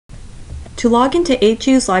To log into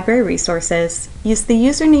HU's library resources, use the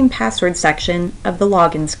Username Password section of the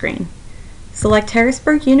login screen. Select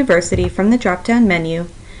Harrisburg University from the drop-down menu,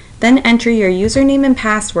 then enter your username and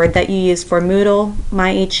password that you use for Moodle,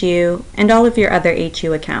 MyHU, and all of your other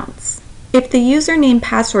HU accounts. If the username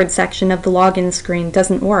password section of the login screen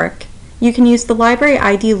doesn't work, you can use the Library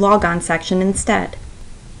ID Logon section instead.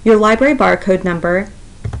 Your library barcode number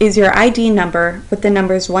is your ID number with the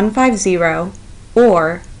numbers 150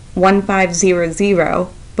 or 1500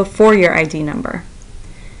 before your ID number.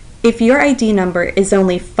 If your ID number is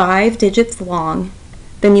only 5 digits long,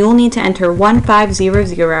 then you will need to enter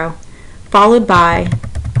 1500 followed by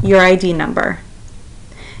your ID number.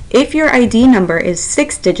 If your ID number is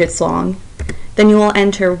 6 digits long, then you will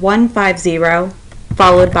enter 150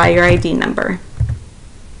 followed by your ID number.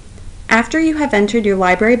 After you have entered your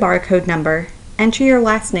library barcode number, enter your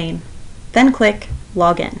last name, then click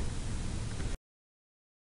Login.